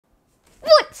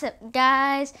What's up,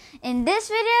 guys? In this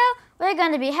video, we're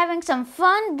going to be having some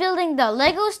fun building the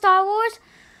LEGO Star Wars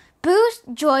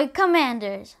Boost Droid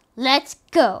Commanders. Let's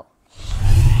go!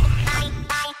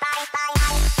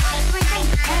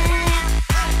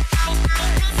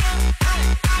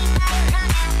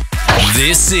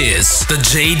 This is the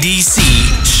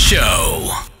JDC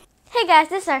Show. Hey guys,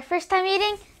 this is our first time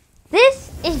meeting.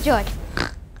 This is George,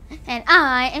 and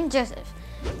I am Joseph.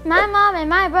 My mom and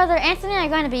my brother Anthony are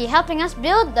going to be helping us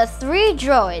build the 3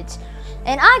 droids.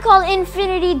 And I call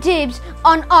infinity dibs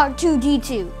on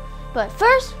R2-D2. But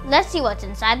first, let's see what's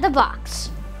inside the box.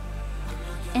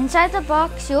 Inside the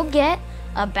box, you'll get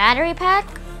a battery pack,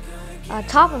 a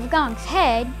top of Gonk's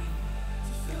head,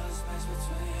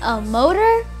 a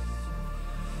motor,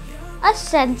 a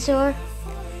sensor,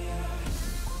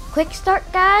 quick start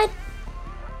guide,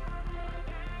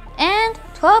 and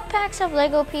 12 packs of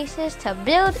Lego pieces to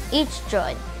build each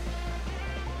droid.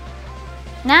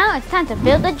 Now it's time to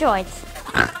build the droids.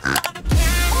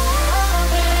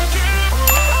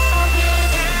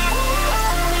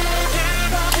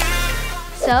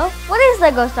 So, what is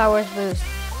LEGO Star Wars Boost?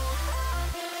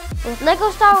 With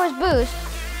LEGO Star Wars Boost,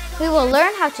 we will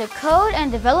learn how to code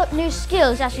and develop new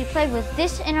skills as we play with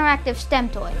this interactive STEM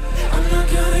toy.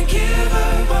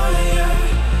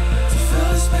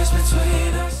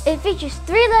 It features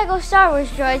 3 LEGO Star Wars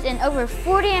droids and over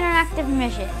 40 interactive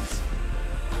missions.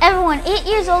 Everyone 8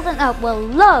 years old and up will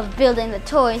love building the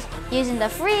toys using the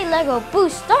free LEGO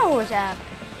Boost Star Wars app.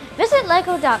 Visit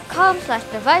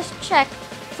lego.com/device-check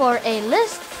for a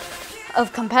list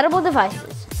of compatible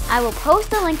devices. I will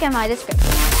post a link in my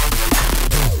description.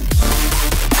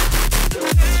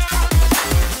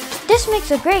 This makes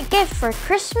a great gift for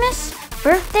Christmas,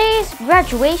 birthdays,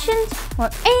 graduations, or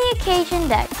any occasion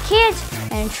that kids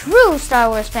and true Star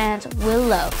Wars fans will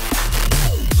love.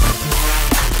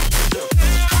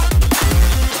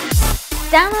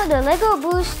 Download the LEGO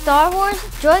Boost Star Wars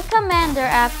Droid Commander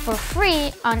app for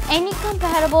free on any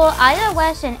compatible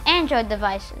iOS and Android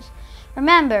devices.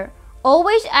 Remember,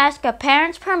 always ask a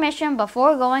parent's permission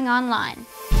before going online.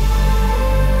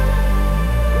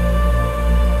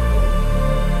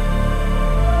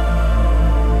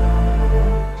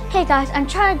 Hey guys, I'm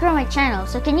trying to grow my channel,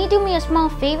 so can you do me a small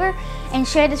favor and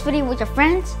share this video with your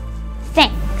friends?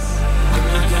 Thanks!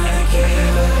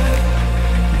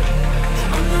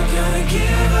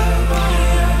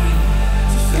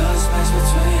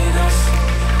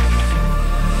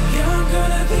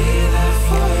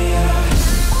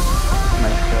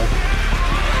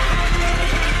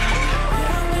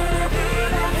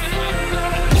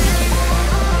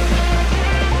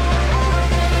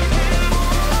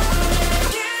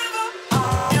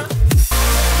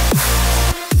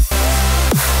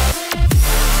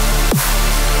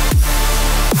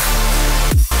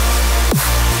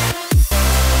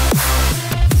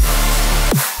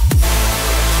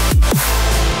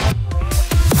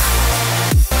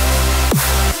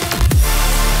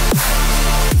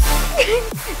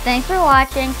 Thanks for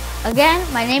watching. Again,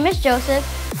 my name is Joseph.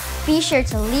 Be sure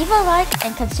to leave a like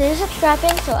and consider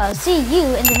subscribing, so I'll see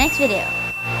you in the next video.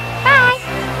 Bye!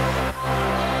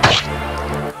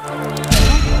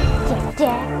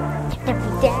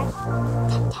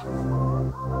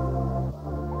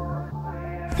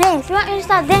 Hey, if you want me to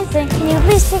stop dancing, can you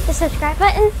please click the subscribe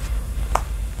button?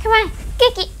 Come on,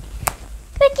 click it!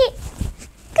 Click it!